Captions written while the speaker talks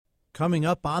Coming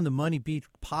up on the Money Beat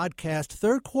podcast,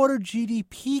 third quarter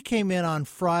GDP came in on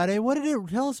Friday. What did it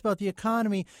tell us about the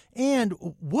economy, and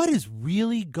what is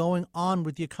really going on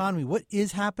with the economy? What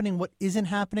is happening? What isn't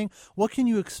happening? What can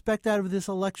you expect out of this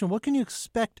election? What can you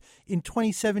expect in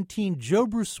 2017? Joe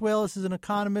Brusuelas is an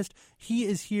economist. He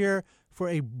is here for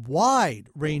a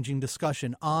wide-ranging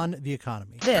discussion on the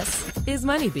economy. This is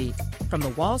Money Beat from the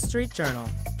Wall Street Journal.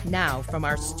 Now, from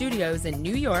our studios in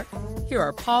New York, here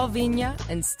are Paul Vigna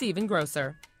and Stephen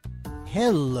Grocer.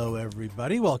 Hello,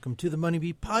 everybody. Welcome to the Money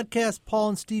Beat podcast. Paul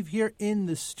and Steve here in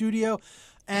the studio.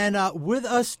 And with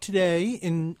us today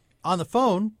on the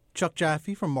phone, Chuck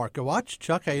Jaffe from MarketWatch.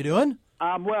 Chuck, how you doing?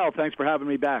 I'm well. Thanks for having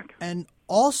me back. And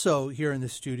also here in the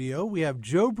studio, we have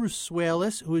Joe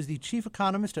Brusuelas, who is the chief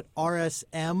economist at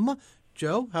RSM.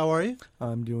 Joe, how are you?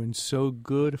 I'm doing so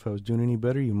good. If I was doing any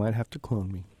better, you might have to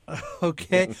clone me.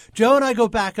 Okay. Joe and I go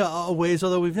back a ways,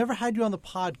 although we've never had you on the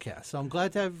podcast. So I'm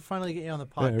glad to finally get you on the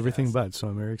podcast. Yeah, everything but, so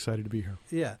I'm very excited to be here.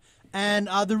 Yeah. And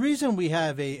the reason we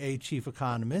have a chief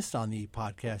economist on the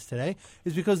podcast today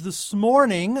is because this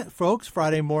morning, folks,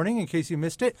 Friday morning, in case you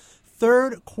missed it,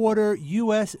 third quarter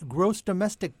U.S. gross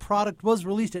domestic product was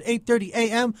released at 8:30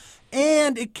 a.m.,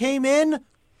 and it came in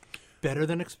better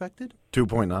than expected.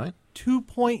 2.9?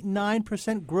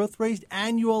 2.9% growth rate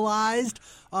annualized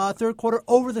third quarter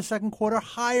over the second quarter,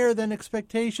 higher than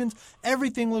expectations.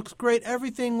 Everything looks great.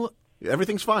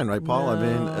 Everything's fine, right, Paul?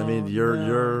 No, I mean,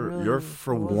 you're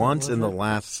for once in the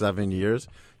last 7 years,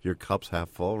 your cup's half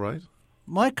full, right?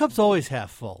 My cup's always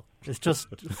half full. It's just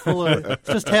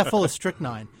half full of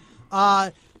strychnine.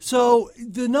 So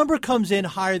the number comes in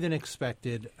higher than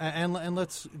expected, and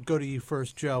let's go to you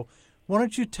first, Joe. Why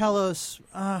don't you tell us,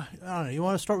 I don't know, you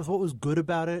want to start with what was good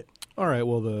about it? All right,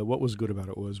 well, what was good about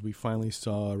it was we finally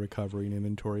saw a recovery in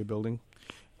inventory building.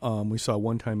 We saw a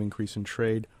one-time increase in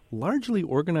trade, largely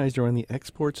organized around the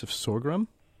exports of sorghum.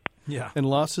 Yeah. And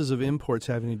losses of imports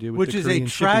having to do with which the is Korean a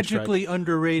tragically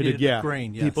underrated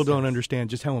grain. Yes, people don't understand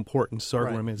just how important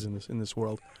sorghum is in this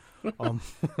world.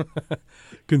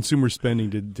 Consumer spending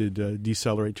did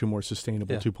decelerate to a more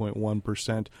sustainable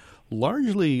 2.1%,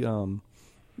 largely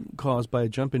caused by a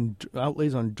jump in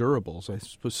outlays on durables. I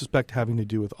suspect having to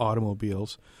do with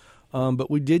automobiles. But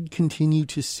we did continue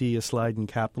to see a slide in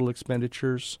capital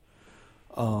expenditures,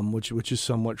 which is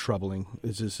somewhat troubling.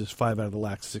 This is 5 out of the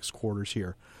last 6 quarters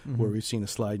here, where we've seen a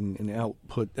slide in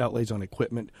outlays on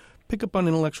equipment. Pick up on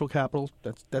intellectual capital,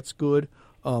 that's good.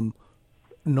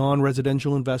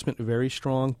 Non-residential investment, very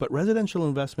strong, but residential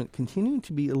investment continuing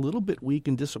to be a little bit weak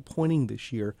and disappointing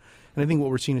this year. And I think what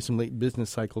we're seeing is some late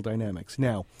business cycle dynamics.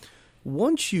 Now,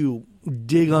 once you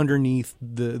dig underneath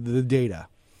the data,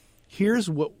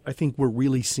 here's what I think we're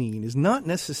really seeing is not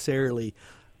necessarily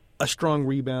a strong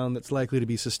rebound that's likely to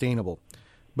be sustainable.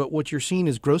 But what you're seeing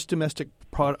is gross domestic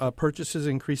purchases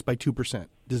increased by 2%.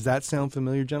 Does that sound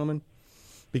familiar, gentlemen?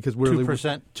 Because we're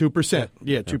 2%? 2%.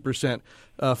 Yeah, 2%.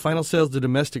 Final sales to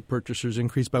domestic purchasers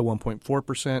increased by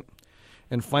 1.4%,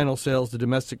 and final sales to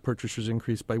domestic purchasers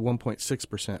increased by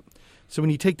 1.6%. So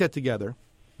when you take that together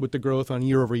with the growth on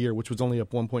year over year, which was only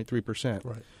up 1.3%,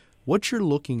 right, what you're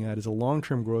looking at is a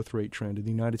long-term growth rate trend in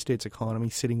the United States economy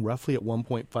sitting roughly at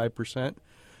 1.5%,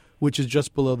 which is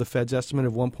just below the Fed's estimate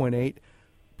of 1.8%,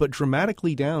 but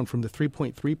dramatically down from the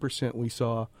 3.3% we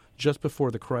saw just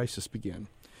before the crisis began.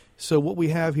 So what we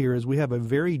have here is we have a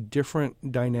very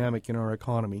different dynamic in our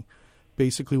economy,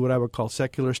 basically what I would call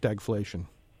secular stagflation.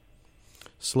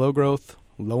 Slow growth,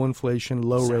 low inflation,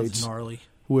 low rates, sounds gnarly,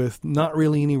 with not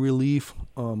really any relief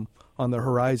on the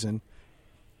horizon.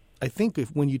 I think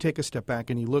when you take a step back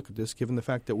and you look at this, given the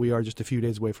fact that we are just a few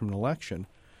days away from an election,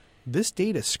 this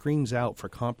data screams out for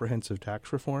comprehensive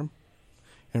tax reform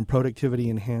and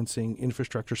productivity-enhancing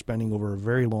infrastructure spending over a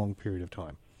very long period of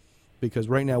time. Because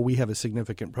right now we have a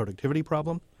significant productivity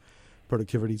problem.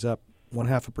 Productivity's up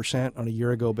 0.5% on a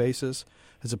year-ago basis,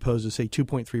 as opposed to, say,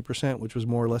 2.3%, which was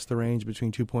more or less the range between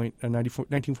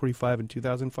 1945 and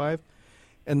 2005.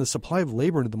 And the supply of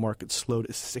labor into the market slowed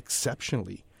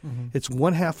exceptionally. Mm-hmm. It's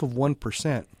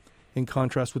 0.5% in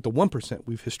contrast with the 1%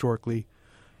 we've historically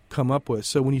come up with.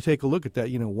 So when you take a look at that,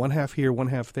 1/2 here,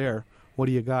 1/2 there, what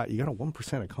do you got? You got a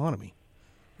 1% economy.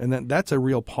 And that's a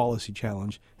real policy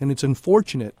challenge. And it's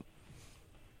unfortunate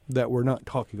that we're not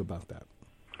talking about that.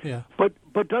 Yeah. But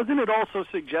doesn't it also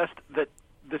suggest that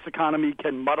this economy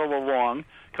can muddle along,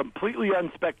 completely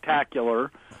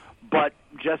unspectacular, but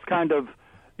just kind of,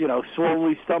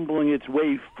 slowly stumbling its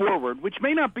way forward, which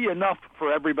may not be enough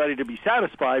for everybody to be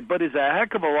satisfied, but is a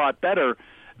heck of a lot better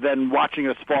than watching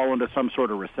us fall into some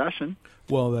sort of recession?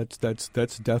 Well, that's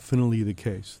definitely the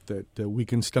case, that we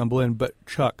can stumble in. But,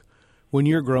 Chuck, when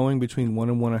you're growing between 1%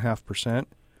 and 1.5%,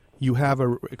 you have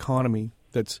an economy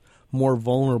that's more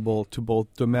vulnerable to both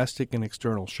domestic and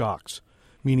external shocks,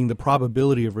 meaning the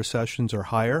probability of recessions are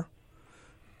higher,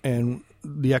 and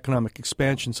the economic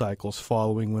expansion cycles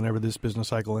following whenever this business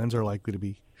cycle ends are likely to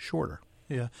be shorter.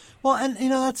 Yeah. Well, and,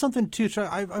 that's something, too.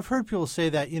 I've heard people say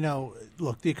that,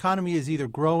 look, the economy is either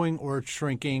growing or it's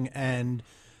shrinking, and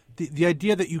the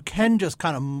idea that you can just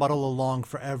kind of muddle along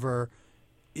forever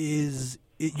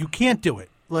you can't do it.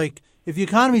 Like, if the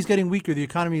economy is getting weaker, the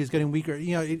economy is getting weaker.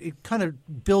 It kind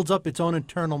of builds up its own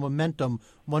internal momentum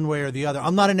one way or the other.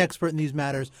 I'm not an expert in these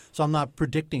matters, so I'm not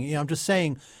predicting. I'm just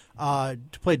saying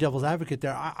to play devil's advocate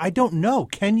there. I don't know.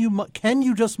 Can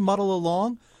you just muddle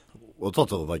along? Well, it's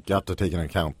also like you have to take into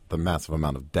account the massive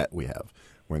amount of debt we have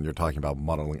when you're talking about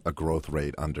muddling a growth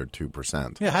rate under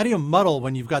 2%. Yeah, how do you muddle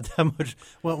when you've got that much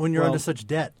when you're under such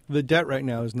debt? The debt right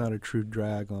now is not a true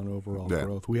drag on overall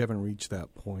growth. We haven't reached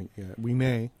that point yet. We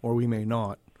may or we may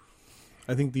not.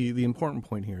 I think the important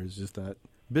point here is just that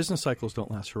business cycles don't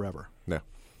last forever. Yeah.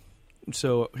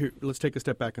 So here, let's take a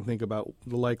step back and think about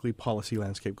the likely policy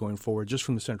landscape going forward, just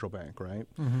from the central bank, right?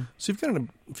 Mm-hmm. So if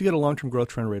you got a long-term growth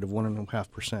trend rate of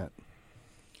 1.5%,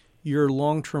 your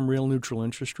long-term real neutral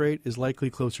interest rate is likely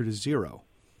closer to 0.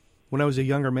 When I was a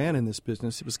younger man in this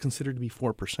business, it was considered to be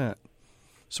 4%.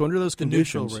 So under those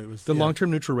conditions, the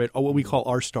long-term neutral rate, or what we call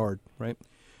R-starred, right?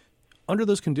 Under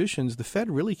those conditions, the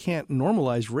Fed really can't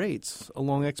normalize rates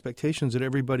along expectations that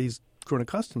everybody's grown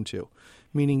accustomed to.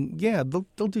 Meaning, they'll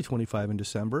do 25 in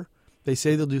December. They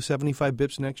say they'll do 75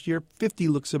 bips next year. 50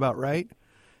 looks about right.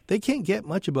 They can't get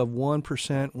much above 1%,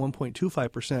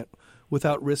 1.25%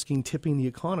 without risking tipping the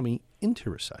economy into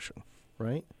recession,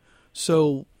 right?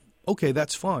 So, okay,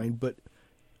 that's fine. But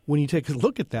when you take a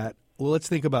look at that, well, let's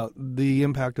think about the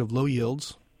impact of low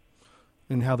yields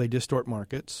and how they distort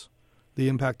markets, the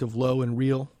impact of low and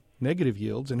real negative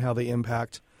yields and how they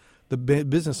impact the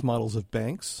business models of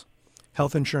banks,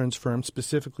 health insurance firms,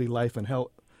 specifically life and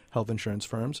health insurance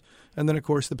firms, and then, of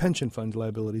course, the pension fund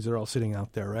liabilities are all sitting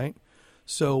out there, right?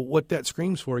 So what that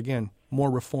screams for, again, more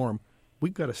reform.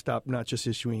 We've got to stop not just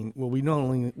issuing –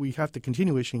 we have to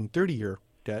continue issuing 30-year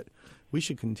debt. We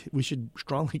should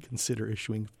strongly consider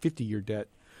issuing 50-year debt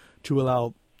to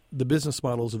allow the business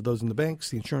models of those in the banks,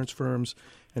 the insurance firms,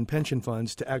 and pension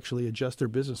funds to actually adjust their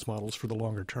business models for the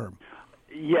longer term.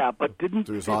 Yeah, but didn't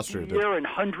 50-year and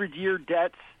 100-year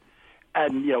debts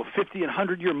and 50 and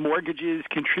 100-year mortgages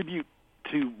contribute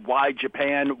to why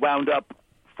Japan wound up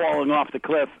falling off the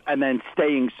cliff and then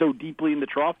staying so deeply in the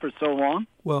trough for so long?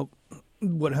 Well,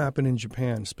 what happened in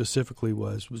Japan specifically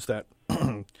was that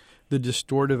the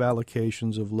distortive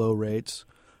allocations of low rates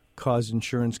caused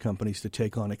insurance companies to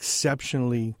take on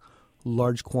exceptionally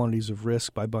large quantities of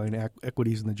risk by buying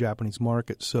equities in the Japanese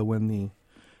market. So when the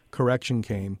correction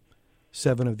came,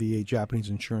 7 of the 8 Japanese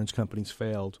insurance companies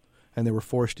failed, and they were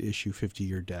forced to issue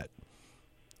 50-year debt.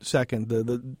 Second,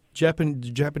 the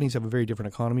Japanese have a very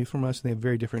different economy from us, and they have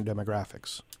very different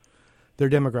demographics. Their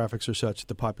demographics are such that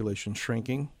the population is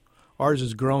shrinking. Ours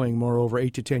is growing. Moreover,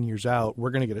 8 to 10 years out,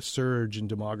 we're going to get a surge in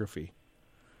demography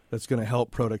that's going to help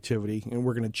productivity, and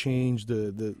we're going to change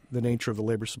the nature of the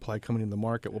labor supply coming into the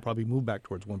market. We'll probably move back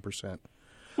towards 1%.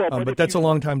 Well, but that's a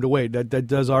long time to wait. That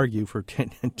does argue for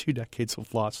 2 decades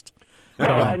of lost.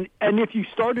 And if you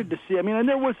started to see, and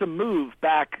there was a move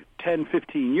back 10,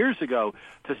 15 years ago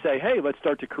to say, hey, let's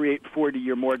start to create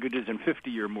 40-year mortgages and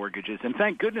 50-year mortgages. And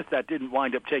thank goodness that didn't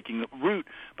wind up taking root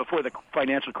before the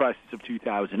financial crisis of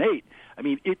 2008.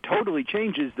 It totally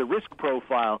changes the risk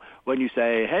profile when you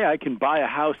say, hey, I can buy a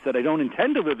house that I don't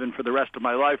intend to live in for the rest of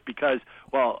my life because,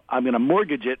 well, I'm going to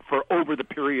mortgage it for over the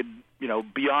period,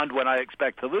 beyond when I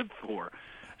expect to live for.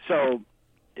 So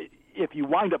if you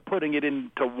wind up putting it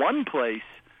into one place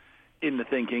in the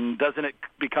thinking, doesn't it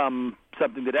become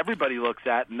something that everybody looks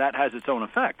at, and that has its own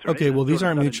effects? Right? Okay, well, these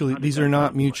are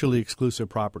not mutually exclusive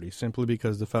properties. Simply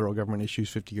because the federal government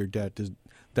issues 50-year debt,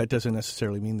 that doesn't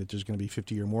necessarily mean that there's going to be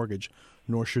 50-year mortgage,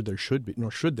 nor should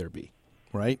there be,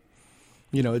 right?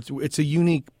 It's a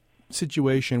unique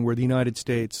situation where the United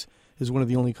States is one of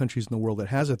the only countries in the world that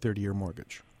has a 30-year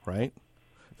mortgage, right?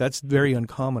 That's very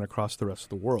uncommon across the rest of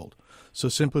the world. So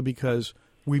simply because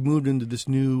we moved into this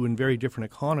new and very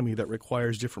different economy that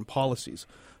requires different policies,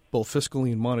 both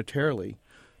fiscally and monetarily,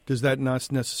 does that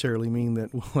not necessarily mean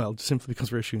that, well, simply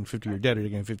because we're issuing 50-year debt, or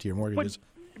getting 50-year mortgages?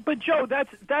 But Joe, that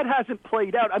hasn't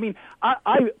played out.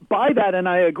 I buy that and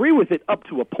I agree with it up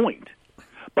to a point.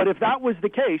 But if that was the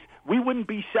case, we wouldn't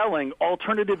be selling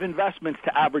alternative investments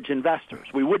to average investors.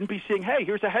 We wouldn't be saying, hey,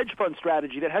 here's a hedge fund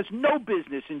strategy that has no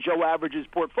business in Joe Average's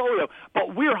portfolio,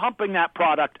 but we're humping that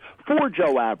product for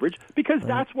Joe Average because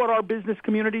that's what our business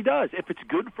community does. If it's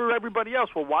good for everybody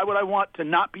else, well, why would I want to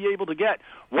not be able to get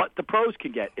what the pros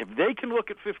can get? If they can look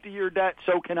at 50-year debt,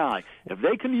 so can I. If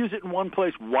they can use it in one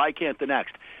place, why can't the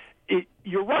next?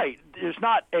 You're right. There's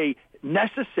not a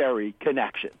necessary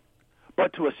connection.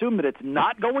 But to assume that it's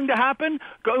not going to happen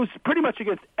goes pretty much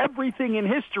against everything in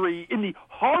history, in the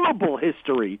horrible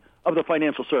history of the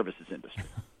financial services industry.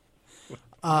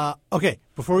 Okay,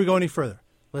 before we go any further,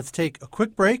 let's take a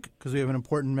quick break because we have an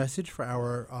important message for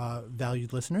our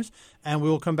valued listeners, and we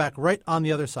will come back right on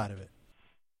the other side of it.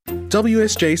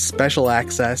 WSJ Special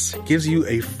Access gives you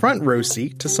a front row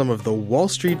seat to some of the Wall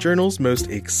Street Journal's most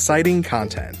exciting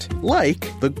content,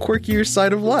 like The Quirkier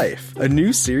Side of Life, a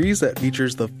new series that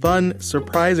features the fun,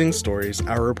 surprising stories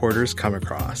our reporters come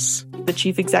across. The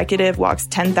chief executive walks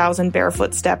 10,000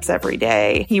 barefoot steps every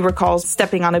day. He recalls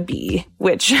stepping on a bee,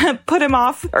 which put him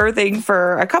off earthing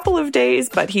for a couple of days,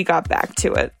 but he got back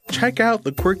to it. Check out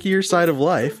The Quirkier Side of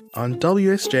Life on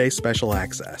WSJ Special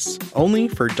Access, only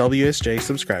for WSJ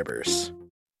subscribers.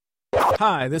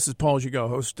 Hi, this is Paul Gigot,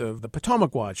 host of the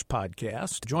Potomac Watch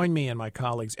podcast. Join me and my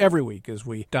colleagues every week as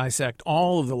we dissect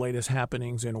all of the latest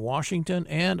happenings in Washington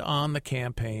and on the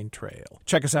campaign trail.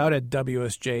 Check us out at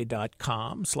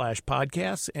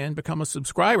WSJ.com/podcasts and become a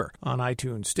subscriber on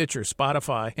iTunes, Stitcher,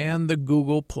 Spotify, and the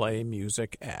Google Play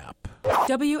Music app.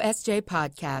 WSJ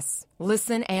Podcasts.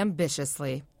 Listen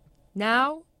ambitiously.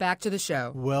 Now, back to the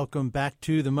show. Welcome back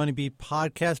to the Money Beat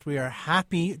podcast. We are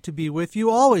happy to be with you,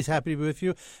 always happy to be with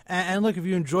you. And look, if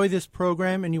you enjoy this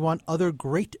program and you want other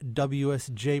great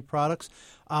WSJ products,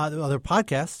 other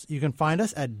podcasts, you can find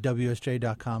us at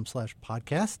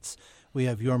WSJ.com/podcasts. We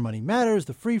have Your Money Matters,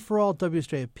 The Free For All,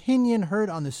 WSJ Opinion, Heard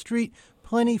on the Street.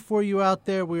 Plenty for you out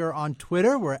there. We are on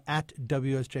Twitter. We're at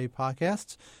WSJ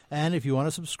Podcasts. And if you want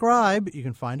to subscribe, you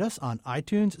can find us on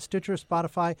iTunes, Stitcher,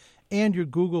 Spotify, and your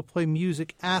Google Play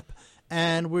Music app.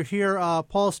 And we're here,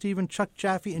 Paul Stephen, Chuck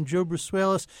Jaffe, and Joe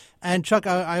Brusuelas. And Chuck,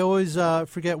 I always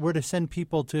forget where to send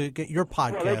people to get your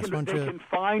podcast. Well, they can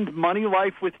find Money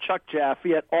Life with Chuck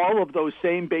Jaffe at all of those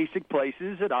same basic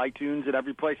places, at iTunes and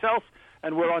every place else.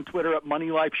 And we're on Twitter at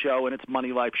Money Life Show, and it's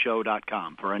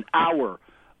moneylifeshow.com for an hour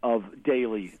of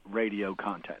daily radio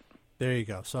content. There you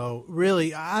go. So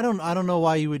really, I don't know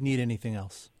why you would need anything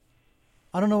else.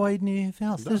 I don't know why you'd need anything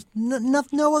else. There's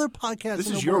no other podcast. This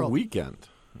in is the your world. Weekend,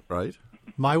 right?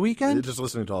 My weekend? You're just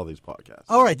listening to all these podcasts.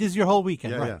 Oh, right. This is your whole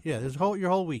weekend, Yeah, right? Yeah, this is your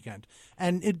whole weekend,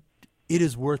 and it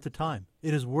is worth the time.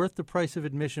 It is worth the price of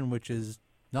admission, which is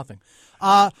nothing.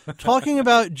 Talking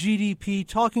about GDP,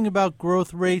 talking about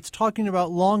growth rates, talking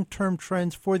about long-term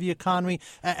trends for the economy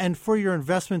and for your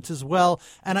investments as well.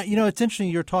 And it's interesting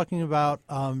you're talking about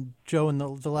Joe in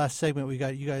the last segment. We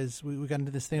got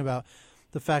into this thing about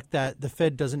the fact that the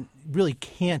Fed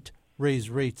can't raise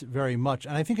rates very much.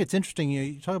 And I think it's interesting.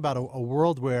 You talk about a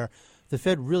world where the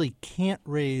Fed really can't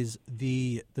raise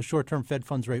the short-term Fed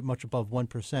funds rate much above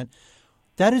 1%.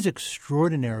 That is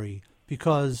extraordinary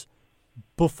because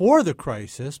before the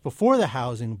crisis, before the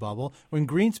housing bubble, when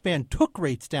Greenspan took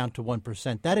rates down to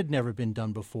 1%, that had never been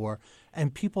done before,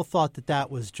 and people thought that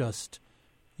was just,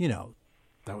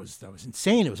 that was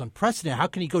insane. It was unprecedented. How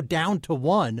can he go down to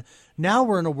 1? Now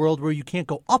we're in a world where you can't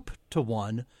go up to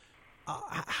 1.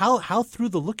 How through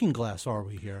the looking glass are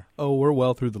we here? Oh, we're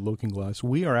well through the looking glass.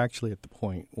 We are actually at the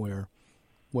point where,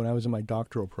 when I was in my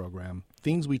doctoral program,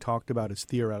 things we talked about as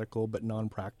theoretical but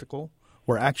non-practical,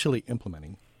 we're actually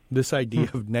implementing. This idea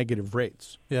of negative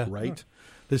rates, right?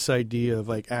 This idea of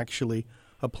actually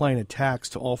applying a tax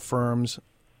to all firms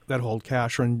that hold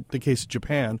cash, or in the case of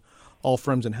Japan, all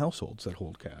firms and households that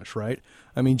hold cash, right?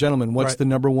 I mean, gentlemen, what's the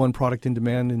number one product in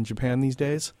demand in Japan these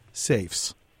days?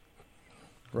 Safes,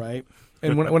 right?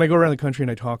 And when I go around the country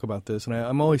and I talk about this, and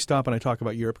I'm always stopping and I talk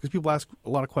about Europe, because people ask a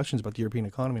lot of questions about the European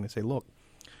economy, and I say, look,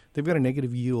 they've got a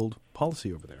negative yield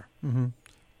policy over there. Mm-hmm.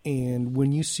 And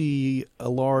when you see a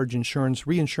large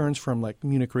reinsurance firm like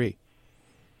Munich Re,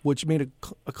 which made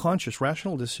a conscious,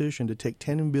 rational decision to take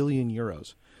 10 billion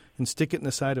euros and stick it in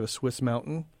the side of a Swiss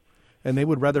mountain, and they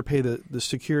would rather pay the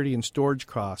security and storage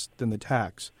cost than the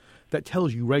tax, that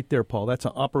tells you right there, Paul, that's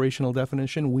an operational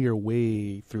definition. We are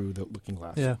way through the looking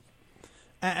glass. Yeah.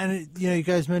 And you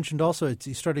guys mentioned also,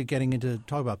 you started getting into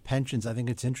talk about pensions. I think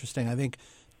it's interesting. I think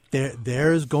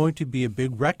there's going to be a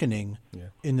big reckoning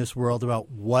in this world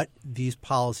about what these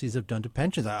policies have done to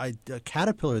pensions.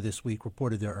 Caterpillar this week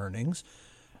reported their earnings,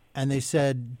 and they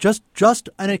said just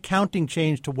an accounting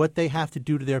change to what they have to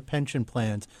do to their pension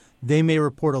plans, they may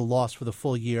report a loss for the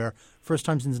full year. First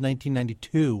time since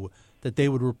 1992 that they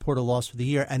would report a loss for the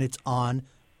year, and it's on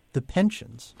the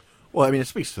pensions. Well, I mean, it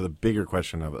speaks to the bigger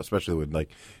question of, especially with like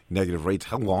negative rates,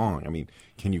 how long? I mean,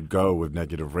 can you go with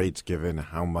negative rates given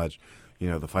how much,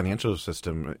 the financial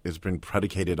system has been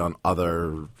predicated on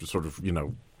other sort of,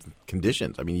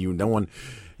 conditions? I mean, no one,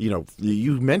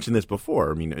 you mentioned this before.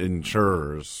 I mean,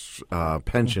 insurers,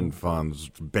 pension funds,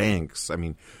 banks. I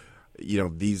mean,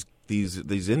 these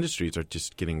industries are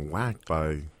just getting whacked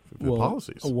by the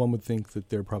policies. One would think that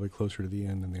they're probably closer to the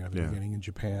end than they are the beginning in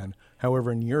Japan.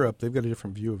 However, in Europe, they've got a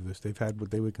different view of this. They've had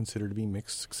what they would consider to be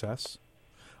mixed success.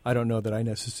 I don't know that I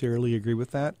necessarily agree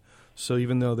with that. So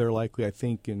even though they're likely, I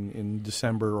think, in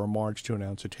December or March to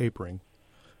announce a tapering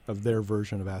of their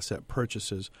version of asset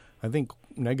purchases, I think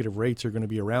negative rates are going to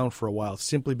be around for a while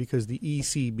simply because the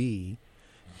ECB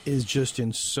is just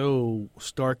in so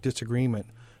stark disagreement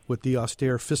with the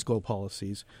austere fiscal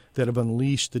policies that have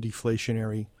unleashed the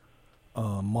deflationary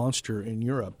monster in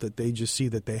Europe, that they just see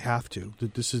that they have to,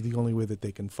 that this is the only way that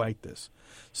they can fight this.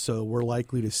 So we're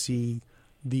likely to see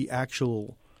the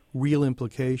actual real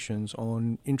implications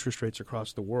on interest rates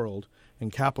across the world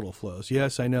and capital flows.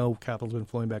 Yes, I know capital's been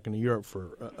flowing back into Europe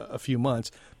for a few months,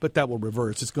 but that will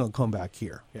reverse. It's going to come back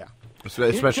here. Yeah,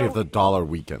 especially if the dollar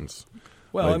weakens.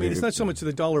 Well, I mean, it's not so much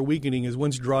the dollar weakening as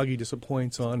once Draghi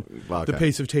disappoints on the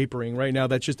pace of tapering. Right now,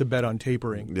 that's just a bet on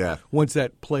tapering. Yeah. Once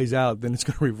that plays out, then it's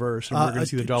going to reverse, and we're going to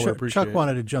see the dollar appreciate. Chuck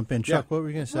wanted to jump in. Chuck, what were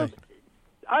you going to say?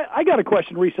 I got a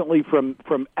question recently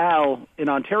from Al in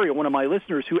Ontario, one of my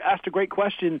listeners, who asked a great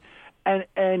question, and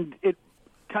it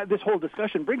this whole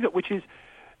discussion brings it, which is,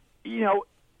 we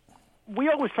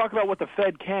always talk about what the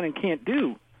Fed can and can't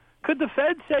do. Could the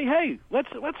Fed say, hey,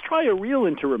 let's try a real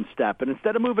interim step, and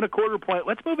instead of moving a quarter point,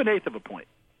 let's move an eighth of a point.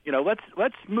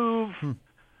 Let's move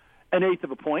an eighth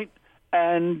of a point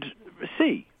and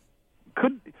see.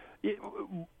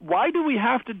 Why do we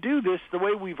have to do this the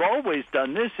way we've always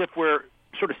done this if we're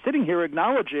sort of sitting here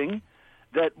acknowledging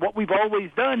that what we've always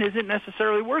done isn't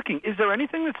necessarily working? Is there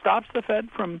anything that stops the Fed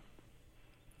from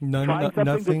trying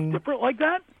something that's different like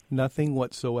that? Nothing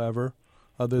whatsoever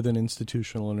other than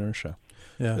institutional inertia.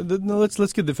 Yeah.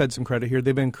 Let's give the Fed some credit here.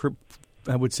 They've been,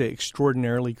 I would say,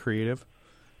 extraordinarily creative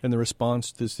in the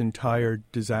response to this entire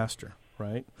disaster,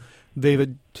 right? They've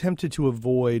attempted to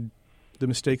avoid the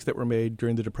mistakes that were made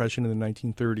during the Depression in the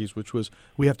 1930s, which was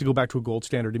we have to go back to a gold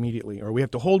standard immediately, or we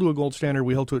have to hold to a gold standard,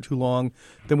 we hold to it too long,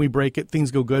 then we break it, things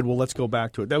go good, well, let's go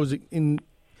back to it. That was, in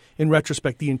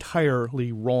retrospect, the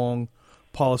entirely wrong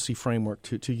policy framework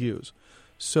to use.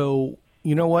 So,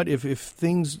 you know what, if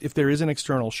there is an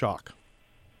external shock,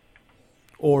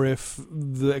 or if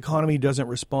the economy doesn't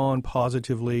respond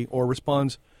positively or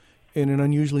responds in an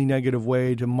unusually negative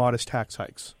way to modest tax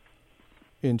hikes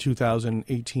in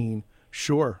 2018,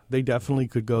 sure, they definitely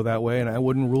could go that way, and I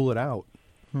wouldn't rule it out.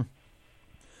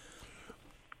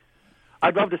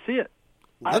 I'd love to see it.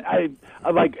 I'm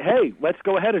like, hey, let's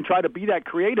go ahead and try to be that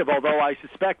creative, although I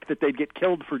suspect that they'd get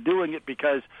killed for doing it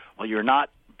because, well, you're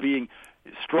not being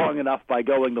strong enough by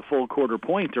going the full quarter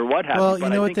point or what have you. Well, you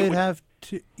know what they'd have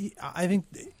to – I think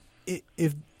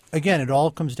if again, it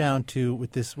all comes down to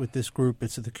with this group,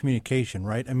 it's the communication,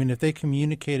 right? I mean, if they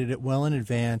communicated it well in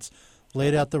advance,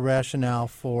 laid out the rationale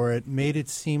for it, made it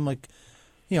seem like,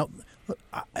 in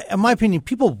my opinion,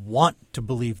 people want to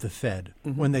believe the Fed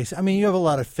when they say, I mean, you have a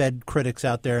lot of Fed critics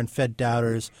out there and Fed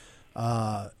doubters,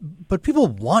 but people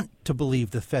want to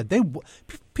believe the Fed.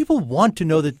 People want to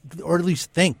know that, or at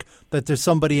least think that there's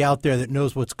somebody out there that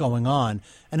knows what's going on.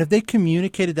 And if they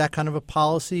communicated that kind of a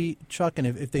policy, Chuck, and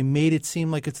if they made it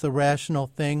seem like it's the rational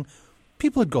thing,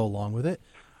 people would go along with it.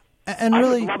 And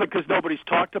really, I love it because nobody's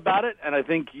talked about it, and I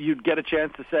think you'd get a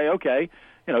chance to say, okay,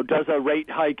 does a rate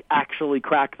hike actually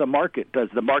crack the market? Does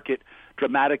the market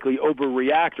dramatically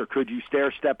overreact, or could you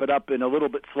stair-step it up in a little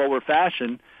bit slower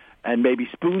fashion and maybe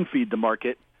spoon-feed the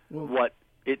market what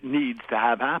it needs to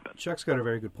have happen? Chuck's got a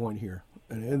very good point here,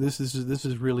 and this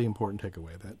is really important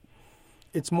takeaway, that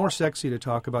it's more sexy to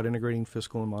talk about integrating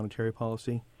fiscal and monetary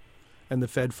policy and the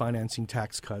Fed financing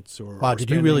tax cuts or wow, did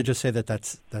you really just say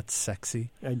that's sexy?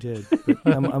 I did. But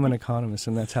I'm an economist,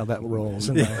 and that's how that rolls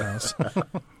in my house.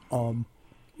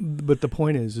 But the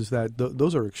point is that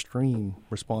those are extreme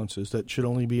responses that should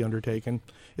only be undertaken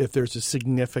if there's a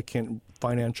significant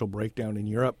financial breakdown in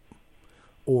Europe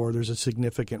or there's a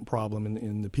significant problem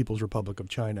in the People's Republic of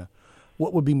China.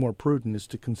 What would be more prudent is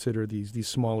to consider these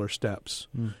smaller steps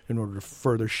in order to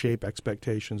further shape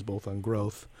expectations both on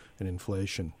growth and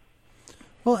inflation.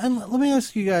 Well, and let me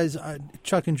ask you guys,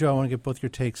 Chuck and Joe, I want to get both your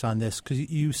takes on this because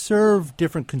you serve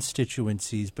different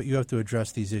constituencies, but you have to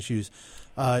address these issues.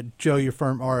 Joe, your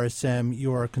firm RSM,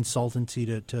 you're a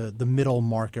consultancy to the middle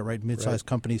market, right, mid-sized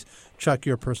companies. Chuck,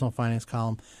 you're a personal finance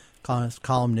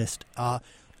columnist.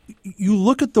 You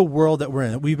look at the world that we're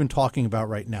in, that we've been talking about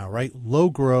right now, right? Low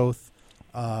growth,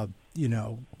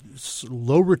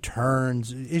 low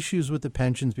returns, issues with the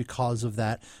pensions because of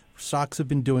that. Stocks have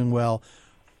been doing well.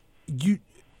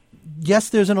 Yes,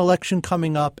 there's an election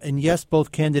coming up, and yes,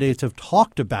 both candidates have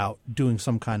talked about doing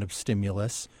some kind of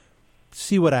stimulus.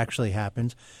 See what actually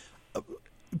happens.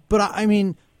 But I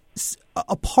mean,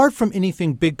 apart from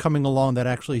anything big coming along that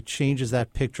actually changes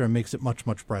that picture and makes it much,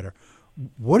 much brighter,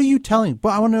 what are you telling? But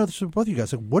I want to know this from both of you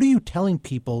guys. Like, what are you telling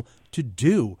people to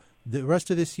do the rest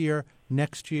of this year,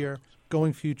 next year,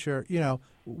 going future?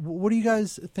 What do you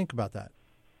guys think about that?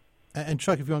 And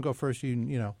Chuck, if you want to go first,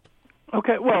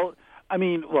 Okay. Well, I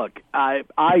mean, look, I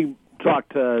talk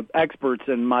to experts,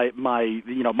 and my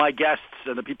guests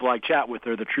and the people I chat with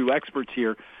are the true experts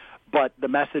here. But the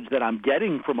message that I'm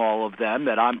getting from all of them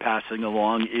that I'm passing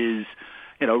along is,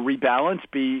 rebalance.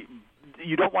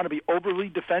 You don't want to be overly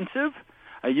defensive.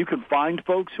 You can find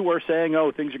folks who are saying,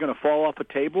 "Oh, things are going to fall off a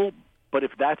table." But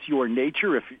if that's your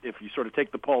nature, if you sort of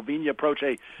take the Paul Vigna approach,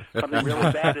 hey, something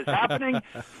really bad is happening.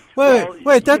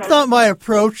 Wait, that's not my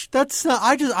approach. That's not.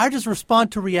 I just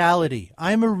respond to reality.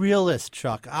 I'm a realist,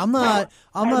 Chuck. I might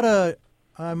be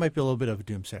a little bit of a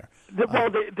doomsayer.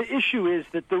 The issue is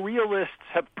that the realists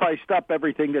have priced up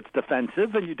everything that's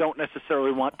defensive, and you don't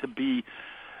necessarily want to be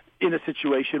in a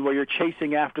situation where you're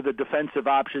chasing after the defensive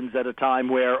options at a time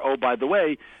where, oh, by the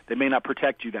way, they may not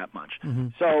protect you that much. Mm-hmm.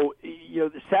 So,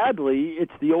 sadly,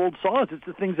 it's the old saws. It's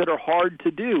the things that are hard to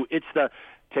do. It's the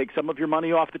take some of your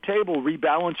money off the table,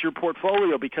 rebalance your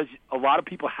portfolio, because a lot of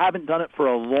people haven't done it for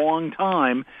a long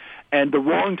time. And the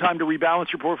wrong time to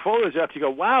rebalance your portfolio is after you go,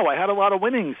 wow, I had a lot of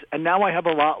winnings, and now I have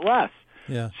a lot less.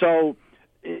 Yeah. So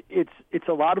it's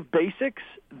a lot of basics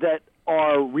that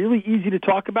are really easy to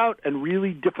talk about and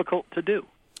really difficult to do.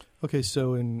 Okay,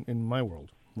 so in my world,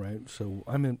 right? So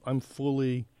I'm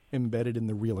fully embedded in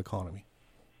the real economy.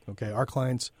 Okay, our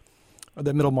clients,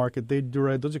 the middle market,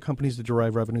 those are companies that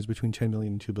derive revenues between $10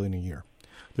 million and $2 billion a year.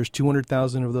 There's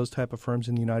 200,000 of those type of firms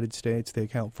in the United States. They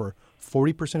account for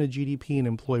 40% of GDP and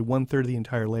employ 1/3 of the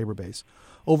entire labor base.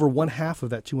 Over 1/2 of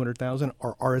that 200,000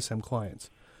 are RSM clients.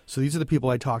 So these are the people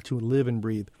I talk to and live and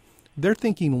breathe. They're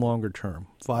thinking longer term,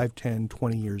 5, 10,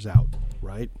 20 years out,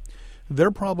 right?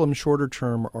 Their problems shorter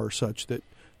term are such that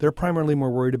they're primarily more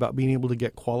worried about being able to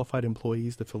get qualified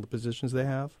employees to fill the positions they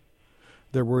have.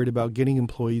 They're worried about getting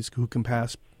employees who can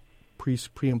pass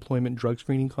pre-employment drug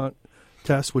screening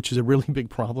tests, which is a really big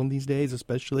problem these days,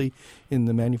 especially in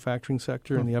the manufacturing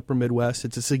sector in the upper Midwest.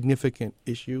 It's a significant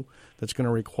issue that's going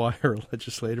to require a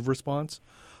legislative response.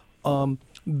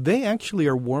 They actually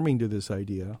are warming to this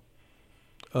idea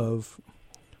of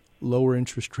lower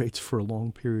interest rates for a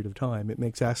long period of time. It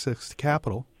makes access to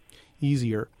capital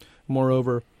easier.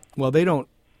 Moreover, while they don't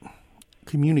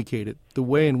communicate it, the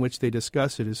way in which they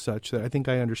discuss it is such that I think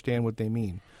I understand what they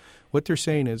mean. What they're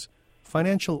saying is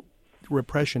financial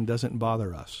repression doesn't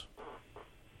bother us.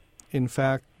 In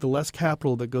fact, the less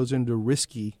capital that goes into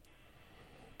risky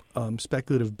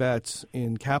speculative bets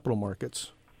in capital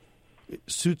markets, it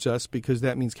suits us because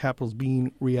that means capital is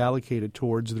being reallocated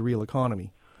towards the real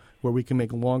economy, where we can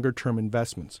make longer-term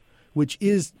investments, which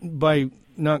is, by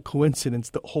not coincidence,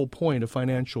 the whole point of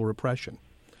financial repression,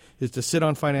 is to sit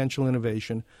on financial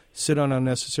innovation, sit on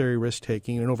unnecessary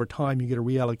risk-taking, and over time you get a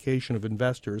reallocation of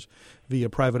investors via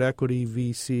private equity,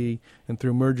 VC, and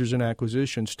through mergers and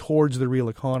acquisitions towards the real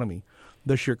economy.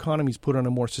 Thus, your economy is put on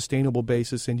a more sustainable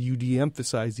basis, and you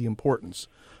de-emphasize the importance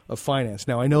of finance.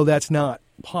 Now, I know that's not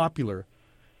popular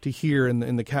to hear in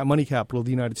the money capital of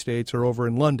the United States or over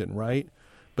in London, right?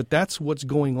 But that's what's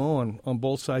going on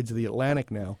both sides of the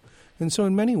Atlantic now. And so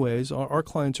in many ways, our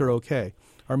clients are okay.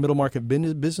 Our middle market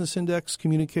business index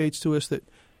communicates to us that,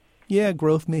 yeah,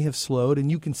 growth may have slowed,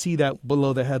 and you can see that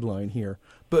below the headline here.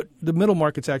 But the middle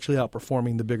market's actually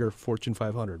outperforming the bigger Fortune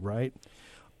 500, right?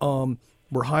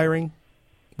 We're hiring.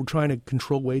 We're trying to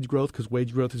control wage growth because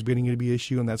wage growth is beginning to be an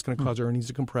issue, and that's going to cause earnings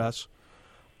to compress.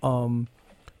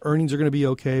 Earnings are going to be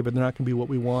okay, but they're not going to be what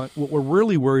we want. What we're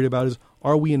really worried about is,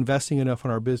 are we investing enough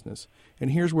in our business? And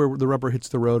here's where the rubber hits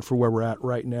the road for where we're at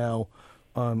right now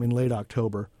in late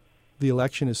October. The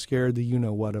election has scared the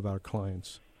you-know-what of our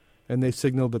clients. And they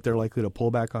signaled that they're likely to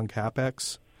pull back on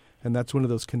CapEx. And that's one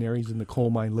of those canaries in the coal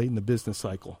mine late in the business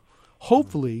cycle.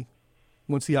 Hopefully,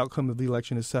 once the outcome of the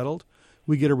election is settled,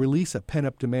 we get a release of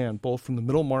pent-up demand, both from the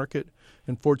middle market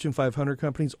and Fortune 500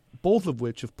 companies, both of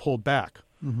which have pulled back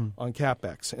on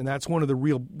CapEx. And that's one of the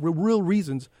real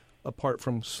reasons, apart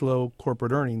from slow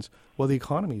corporate earnings, the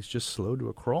economy is just slow to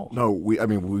a crawl. No,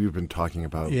 we've been talking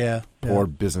about poor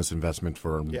business investment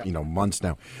for months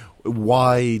now.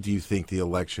 Why do you think the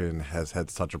election has had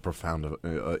such a profound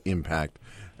impact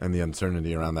and the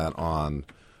uncertainty around that on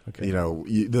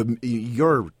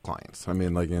your clients? I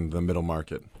mean, like in the middle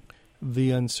market.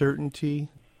 The uncertainty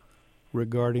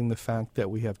regarding the fact that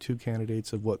we have two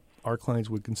candidates of what our clients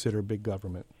would consider big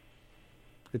government.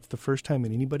 It's the first time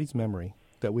in anybody's memory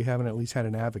that we haven't at least had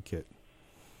an advocate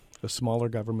of smaller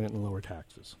government and lower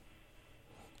taxes.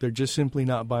 They're just simply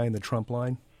not buying the Trump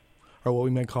line, or what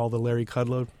we might call the Larry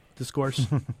Kudlow discourse.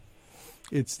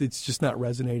 It's just not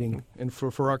resonating. And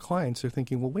for our clients, they're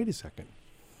thinking, well, wait a second.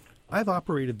 I've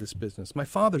operated this business. My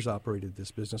father's operated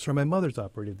this business, or my mother's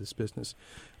operated this business.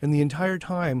 And the entire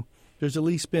time, there's at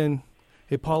least been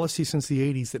a policy since the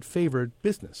 80s that favored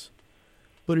business.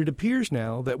 But it appears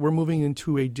now that we're moving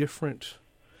into a different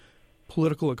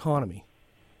political economy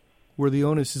where the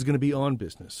onus is going to be on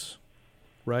business,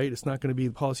 right? It's not going to be,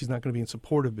 the policy is not going to be in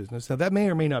support of business. Now, that may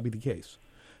or may not be the case,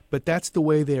 but that's the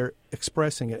way they're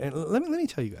expressing it. And let me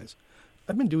tell you guys,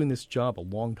 I've been doing this job a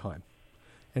long time,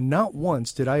 and not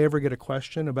once did I ever get a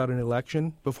question about an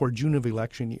election before June of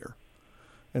election year.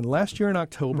 And last year in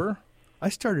October, I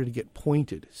started to get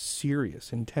pointed,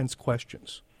 serious, intense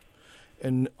questions.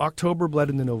 And October bled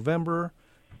into November,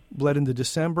 bled into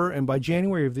December, and by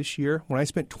January of this year, when I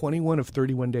spent 21 of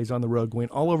 31 days on the road going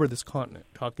all over this continent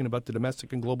talking about the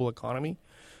domestic and global economy,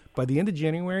 by the end of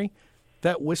January,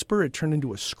 that whisper had turned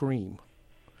into a scream.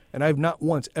 And I've not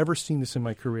once ever seen this in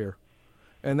my career.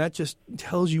 And that just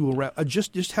tells you around,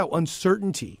 just how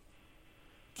uncertainty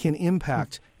can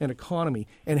impact an economy.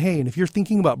 And hey, and if you're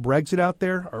thinking about Brexit out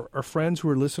there, our friends who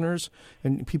are listeners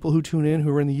and people who tune in who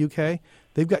are in the UK,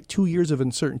 they've got 2 years of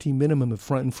uncertainty minimum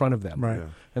in front of them. Right. Yeah.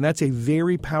 And that's a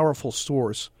very powerful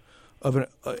source of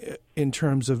in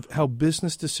terms of how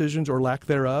business decisions or lack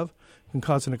thereof can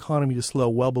cause an economy to slow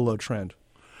well below trend.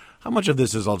 How much of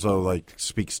this is also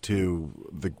speaks to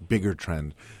the bigger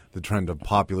trend, the trend of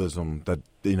populism that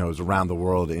is around the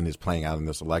world and is playing out in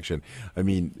this election? I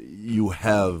mean, you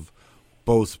have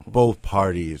both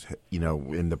parties,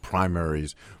 in the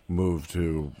primaries move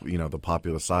to the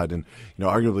populist side, and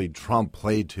arguably Trump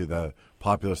played to the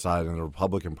populist side in the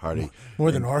Republican Party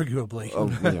more than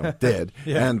arguably did.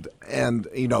 Yeah. And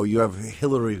you have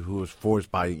Hillary, who was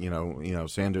forced by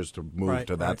Sanders to move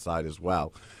to that side as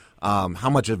well. How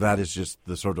much of that is just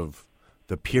the sort of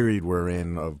the period we're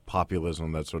in of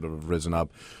populism that's sort of risen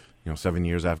up, 7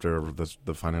 years after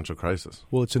the financial crisis?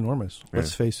 Well, it's enormous. Yeah.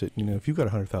 Let's face it. If you've got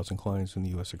 100,000 clients in the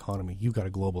U.S. economy, you've got a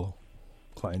global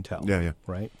clientele. Yeah.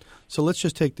 Right? So let's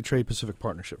just take the Trade-Pacific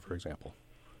Partnership, for example.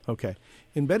 Okay.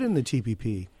 Embedded in the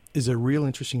TPP is a real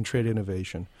interesting trade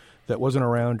innovation that wasn't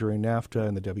around during NAFTA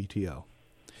and the WTO.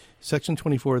 Section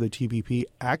 24 of the TPP,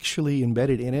 actually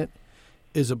embedded in it,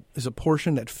 is a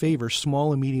portion that favors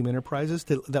small and medium enterprises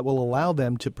that will allow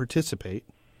them to participate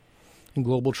in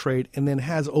global trade, and then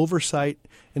has oversight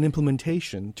and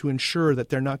implementation to ensure that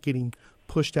they're not getting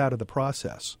pushed out of the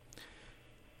process.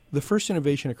 The first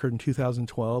innovation occurred in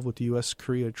 2012 with the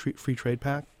U.S.-Korea Free Trade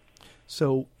Pact.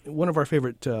 So one of our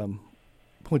favorite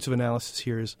points of analysis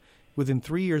here is within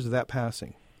 3 years of that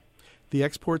passing, the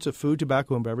exports of food,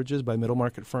 tobacco, and beverages by middle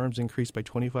market firms increased by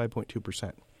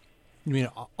 25.2%. You mean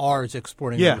ours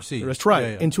exporting overseas? Yeah, that's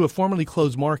right. Into a formerly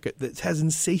closed market that has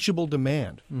insatiable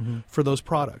demand for those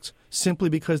products simply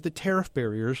because the tariff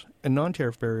barriers and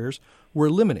non-tariff barriers were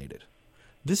eliminated.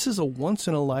 This is a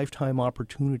once-in-a-lifetime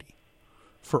opportunity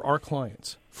for our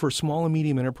clients, for small and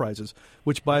medium enterprises,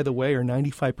 which, by the way, are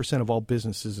 95% of all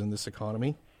businesses in this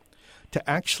economy, to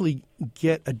actually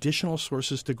get additional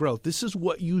sources to growth. This is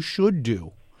what you should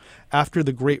do after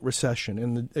the Great Recession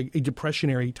and a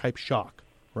depressionary type shock,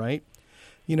 right?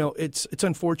 It's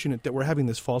unfortunate that we're having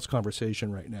this false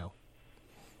conversation right now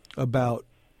about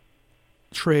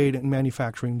trade and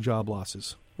manufacturing job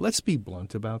losses. Let's be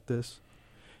blunt about this.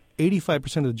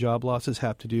 85% of the job losses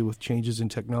have to do with changes in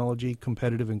technology,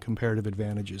 competitive and comparative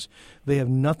advantages. They have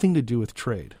nothing to do with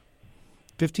trade.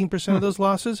 15% of those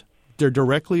losses, they're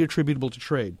directly attributable to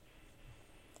trade.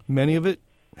 Many of it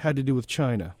had to do with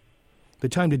China. The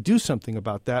time to do something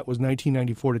about that was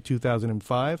 1994 to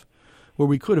 2005. Where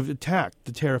we could have attacked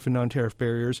the tariff and non-tariff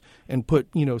barriers and put,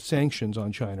 sanctions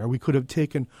on China. Or we could have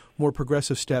taken more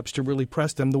progressive steps to really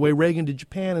press them the way Reagan did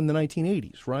Japan in the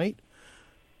 1980s, right?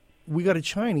 We got a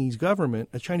Chinese government,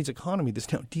 a Chinese economy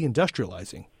that's now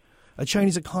deindustrializing. A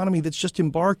Chinese economy that's just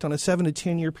embarked on a 7 to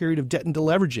 10 year period of debt and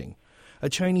deleveraging. A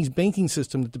Chinese banking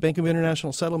system that the Bank of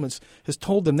International Settlements has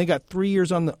told them they got 3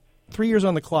 years on the 3 years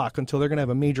on the clock until they're going to have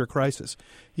a major crisis.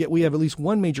 Yet we have at least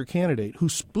one major candidate who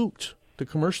spooked the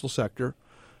commercial sector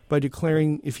by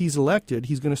declaring if he's elected,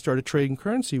 he's going to start a trade and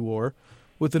currency war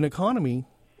with an economy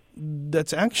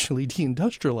that's actually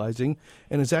deindustrializing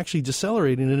and is actually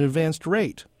decelerating at an advanced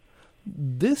rate.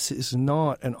 This is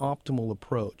not an optimal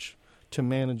approach to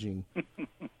managing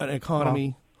an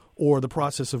economy or the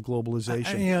process of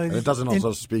globalization. And it doesn't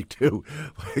also speak to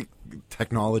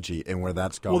technology and where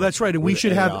that's going. Well, that's right. And we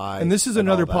should AI have – and this is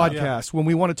another podcast when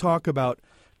we want to talk about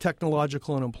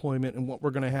technological unemployment and what we're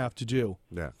going to have to do.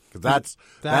 Yeah, because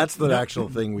that's the actual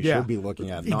thing we should be looking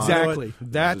at. Exactly.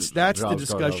 That's the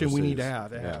discussion we need to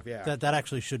have. That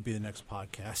actually should be the next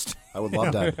podcast. I would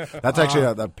love that. That's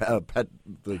actually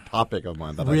the topic of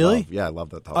mine. That really? I love. Yeah, I love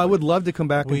that topic. I would love to come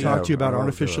back and talk to you about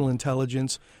artificial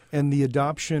intelligence and the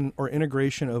adoption or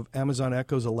integration of Amazon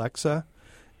Echo's Alexa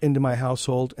into my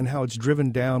household and how it's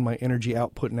driven down my energy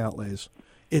output and outlays.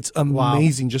 It's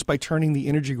amazing. Just by turning the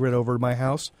energy grid over to my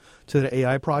house to the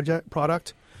AI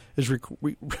product has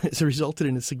resulted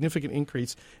in a significant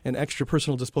increase in extra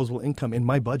personal disposable income in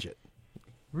my budget.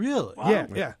 Really? Wow.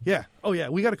 Yeah. Oh, yeah.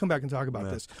 We got to come back and talk about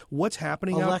this. What's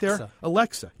happening out there?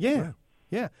 Alexa. Yeah.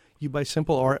 You buy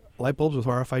simple light bulbs with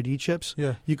RFID chips.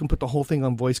 Yeah. You can put the whole thing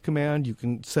on voice command. You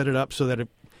can set it up so that if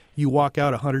you walk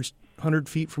out 100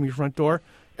 feet from your front door,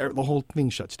 the whole thing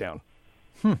shuts down.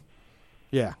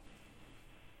 Yeah.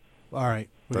 All right.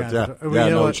 We should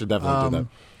definitely do that.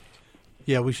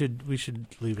 Yeah, we should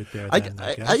leave it there.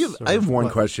 I have one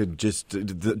question,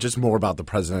 just more about the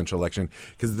presidential election,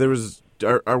 because there was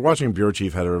our Washington bureau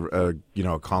chief had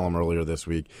a column earlier this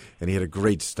week, and he had a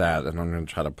great stat, and I'm going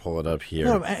to try to pull it up here.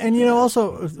 No, and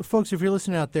also, folks, if you're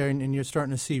listening out there and you're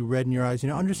starting to see red in your eyes,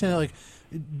 understand that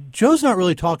Joe's not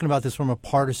really talking about this from a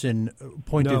partisan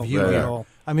point of view at all.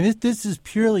 I mean, this is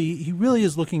purely, he really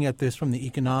is looking at this from the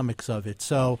economics of it.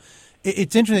 So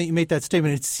it's interesting that you make that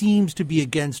statement. It seems to be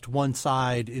against one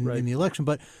side in the election,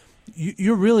 but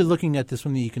you're really looking at this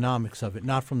from the economics of it,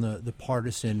 not from the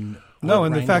partisan. No,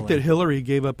 and the fact that Hillary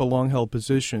gave up a long-held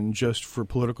position just for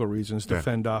political reasons to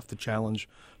fend off the challenge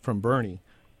from Bernie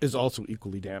is also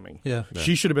equally damning. Yeah.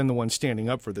 She should have been the one standing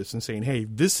up for this and saying, hey,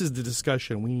 this is the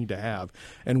discussion we need to have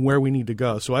and where we need to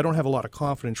go. So I don't have a lot of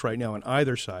confidence right now on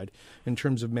either side in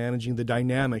terms of managing the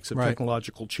dynamics of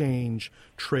technological change,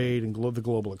 trade, and the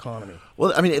global economy.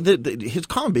 Well, I mean, his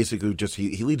column basically just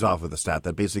he leads off with a stat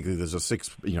that basically there's a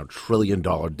 $6 trillion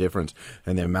difference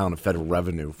in the amount of federal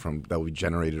revenue that will be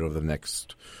generated over the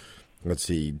next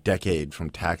decade from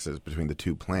taxes between the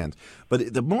two plans.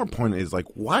 But the more point is,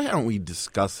 why aren't we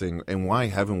discussing and why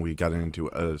haven't we gotten into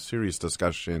a serious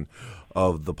discussion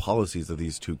of the policies of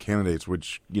these two candidates,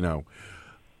 which, neither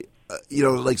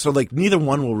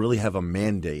one will really have a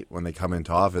mandate when they come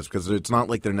into office, because it's not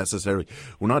like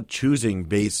we're not choosing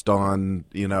based on,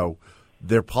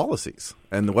 their policies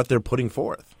and what they're putting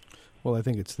forth. Well, I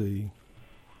think it's the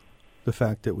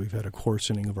fact that we've had a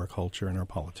coarsening of our culture and our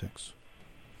politics.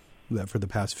 That for the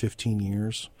past 15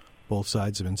 years, both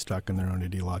sides have been stuck in their own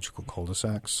ideological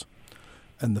cul-de-sacs.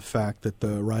 And the fact that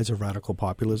the rise of radical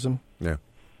populism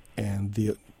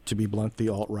and to be blunt, the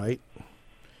alt-right,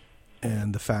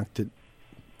 and the fact that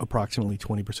approximately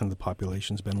 20% of the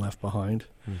population has been left behind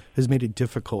has made it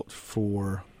difficult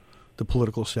for the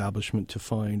political establishment to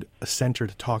find a center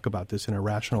to talk about this in a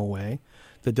rational way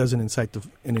that doesn't incite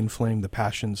and inflame the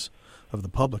passions of the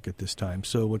public at this time.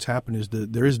 So what's happened is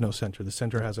that there is no center. The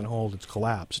center hasn't held. It's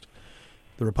collapsed.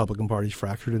 The Republican Party's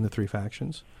fractured into three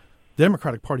factions. The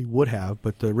Democratic Party would have,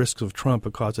 but the risks of Trump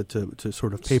have caused it to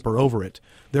sort of paper over it.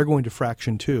 They're going to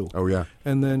fraction too. Oh, yeah.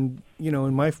 And then,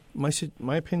 in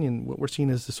my opinion, what we're seeing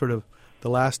is the sort of the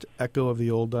last echo of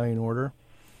the old dying order.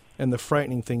 And the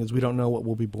frightening thing is we don't know what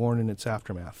will be born in its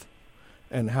aftermath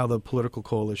and how the political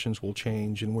coalitions will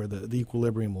change and where the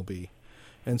equilibrium will be.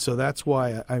 And so that's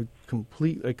why I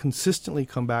consistently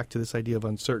come back to this idea of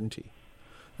uncertainty.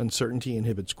 Uncertainty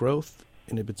inhibits growth,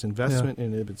 inhibits investment,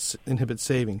 inhibits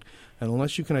saving. And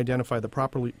unless you can identify the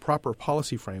proper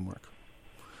policy framework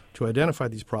to identify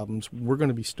these problems, we're going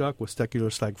to be stuck with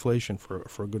secular stagflation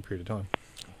for a good period of time.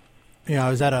 Yeah, I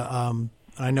was at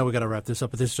I know we got to wrap this up,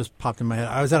 but this just popped in my head.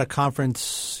 I was at a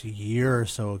conference a year or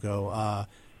so ago.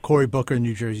 Cory Booker,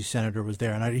 New Jersey senator, was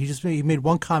there, and he made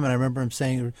one comment. I remember him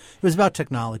saying it was about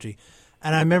technology,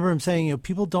 and I remember him saying,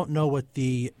 people don't know what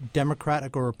the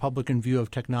Democratic or Republican view of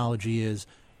technology is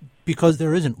because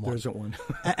there isn't one. There isn't one,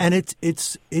 and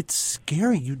it's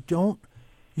scary.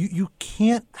 You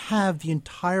can't have the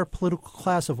entire political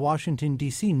class of Washington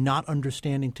D.C. not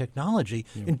understanding technology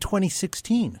in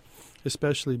 2016,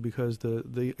 especially because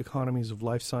the economies of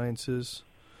life sciences.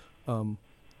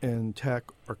 and tech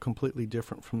are completely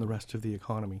different from the rest of the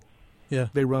economy. Yeah.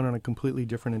 They run on a completely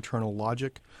different internal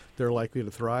logic. They're likely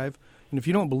to thrive. And if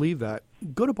you don't believe that,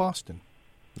 go to Boston.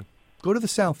 Go to the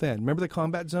South End. Remember the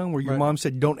combat zone where your mom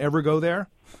said, don't ever go there?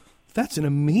 That's an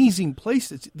amazing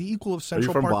place. It's the equal of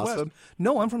Central from Park Boston? West.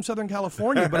 No, I'm from Southern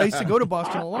California, but I used to go to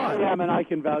Boston a lot. I am, and I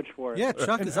can vouch for it. Yeah,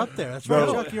 Chuck is up there. That's right,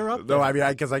 Chuck, you're up there. No, I mean,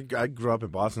 because I grew up in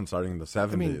Boston starting in the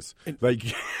 70s.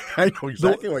 I know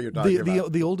exactly what you're talking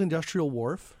about. The old industrial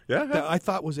wharf Yeah. that I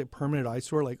thought was a permanent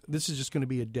eyesore. Like, this is just going to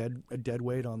be a dead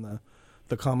weight on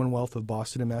the Commonwealth of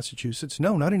Boston and Massachusetts.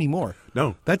 No, not anymore.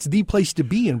 No. That's the place to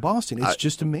be in Boston. It's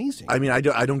just amazing. I mean, I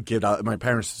don't get out. My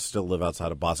parents still live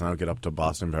outside of Boston. I don't get up to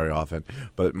Boston very often.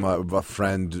 But a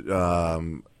friend,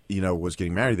 was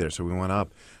getting married there, so we went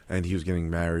up, and he was getting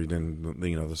married in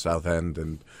the South End,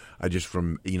 and I just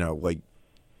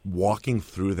walking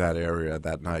through that area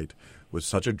that night was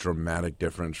such a dramatic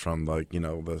difference from the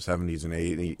 70s and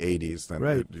 80s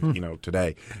than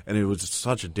today, and it was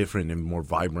such a different and more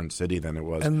vibrant city than it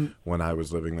was when I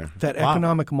was living there. That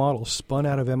economic model spun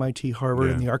out of MIT, Harvard,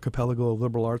 and the archipelago of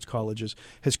liberal arts colleges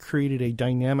has created a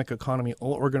dynamic economy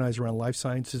all organized around life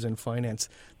sciences and finance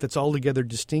that's altogether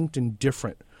distinct and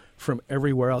different from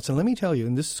everywhere else. And let me tell you,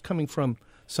 and this is coming from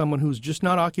someone who's just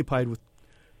not occupied with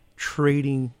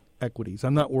trading equities.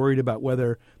 I'm not worried about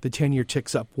whether the 10-year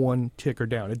ticks up one tick or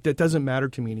down. It doesn't matter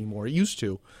to me anymore. It used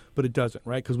to, but it doesn't,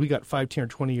 right? Because we got 5, 10, or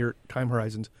 20-year time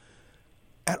horizons.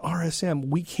 At RSM,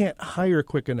 we can't hire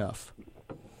quick enough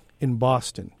in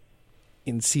Boston,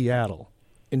 in Seattle,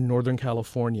 in Northern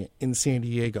California, in San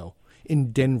Diego,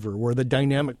 in Denver, where the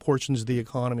dynamic portions of the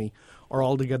economy are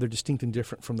altogether distinct and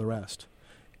different from the rest.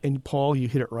 And, Paul, you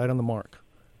hit it right on the mark.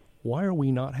 Why are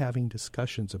we not having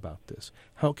discussions about this?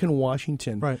 How can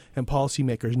Washington and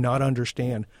policymakers not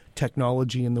understand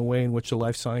technology and the way in which the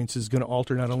life science is going to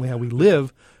alter not only how we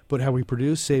live, but how we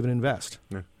produce, save, and invest?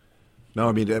 Yeah. No,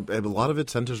 I mean, a lot of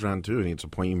it centers around, too, and it's a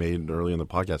point you made earlier in the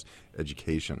podcast,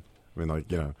 education. I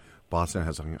mean, Boston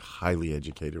has a highly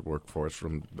educated workforce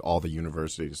from all the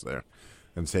universities there.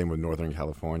 And same with Northern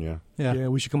California. Yeah,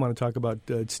 we should come on and talk about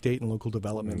state and local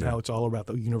development and how it's all about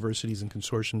the universities and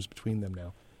consortiums between them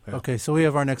now. Yeah. Okay, so we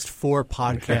have our next 4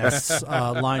 podcasts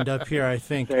lined up here, I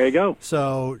think. There you go.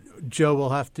 So, Joe, we'll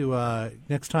have to,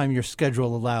 next time your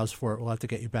schedule allows for it, we'll have to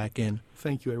get you back in.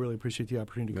 Thank you. I really appreciate the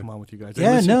opportunity to come on with you guys.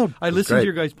 I listen to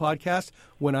your guys' podcast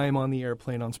when I am on the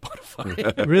airplane on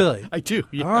Spotify. Really? I do.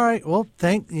 Yeah. All right. Well,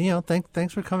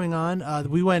 thanks for coming on.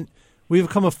 We've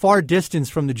come a far distance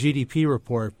from the GDP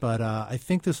report, but I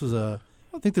think this was a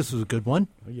good one.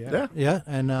 Yeah.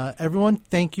 And everyone,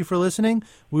 thank you for listening.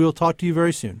 We will talk to you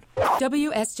very soon.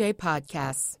 WSJ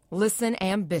Podcasts. Listen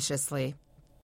ambitiously.